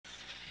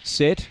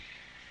Set.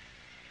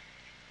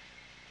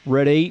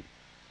 Ready.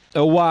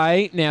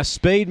 Away. Now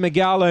speed,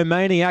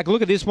 Megalo-Maniac.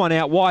 Look at this one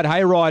out wide.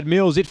 Hayride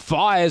Mills. It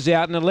fires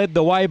out and it led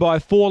the way by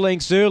 4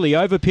 lengths early.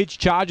 Overpitch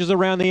charges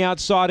around the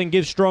outside and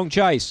gives strong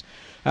chase.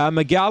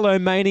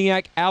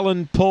 Megalo-Maniac,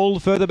 Alan Pull.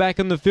 Further back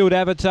in the field,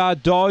 Avatar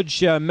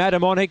Dodge.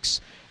 Madam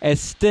Onyx,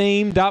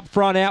 Esteemed up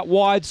front, out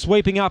wide,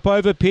 sweeping up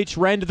Overpitch.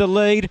 Ran to the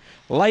lead.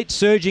 Late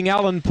surging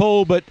Alan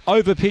Pull, but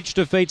Overpitch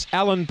defeats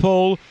Alan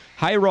Pull.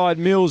 Hayride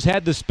Mills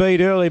had the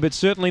speed early, but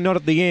certainly not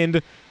at the end.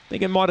 I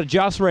think it might have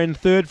just ran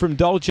third from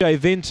Dolce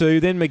Ventu,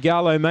 then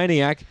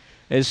Megalo-Maniac,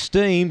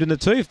 Esteemed, and the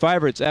 2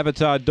 favourites,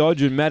 Avatar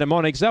Dodge and Madam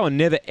Onyx. They were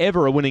never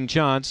ever a winning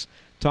chance.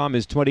 Time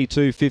is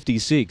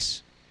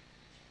 22.56.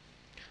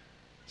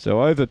 So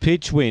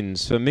Overpitch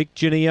wins for Mick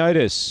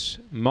Giniotis.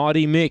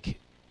 Mighty Mick,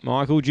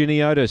 Michael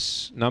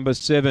Giniotis, number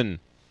 7.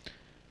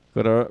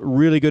 Got a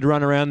really good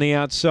run around the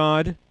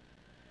outside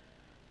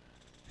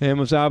and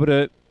was able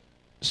to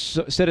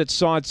set its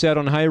sights out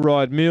on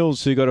Hayride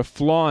Mills, who got a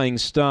flying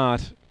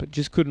start but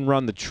just couldn't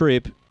run the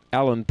trip.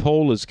 Alan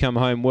Paul has come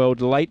home well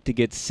late to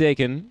get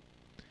second,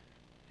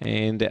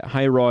 and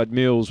Hayride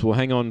Mills will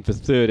hang on for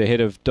third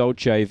ahead of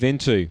Dolce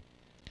Ventu.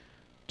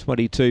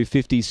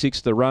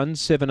 22.56 the run,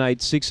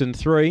 7.86 and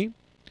 3.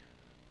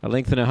 A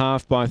length and a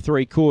half by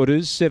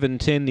 3/4,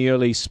 7.10 the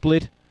early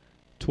split.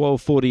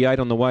 12.48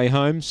 on the way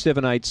home,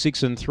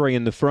 7.86 and 3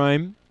 in the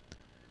frame.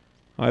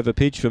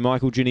 Overpitch for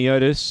Michael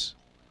Giniotis.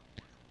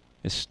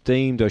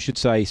 Esteemed, I should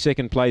say,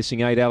 second placing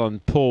 8 Alan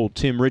Paul,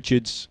 Tim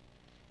Richards,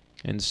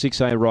 and 6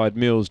 Hayride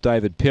Mills,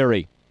 David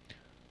Perry.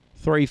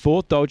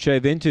 3/4 Dolce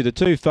Ventu, the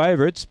 2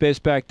 favourites,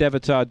 best backed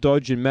Avatar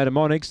Dodge and Madam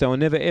Onyx. They were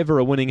never ever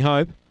a winning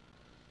hope.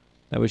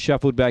 They were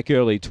shuffled back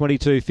early.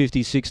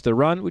 22.56 the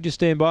run. Would you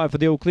stand by for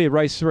the all clear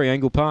race 3,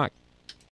 Angle Park?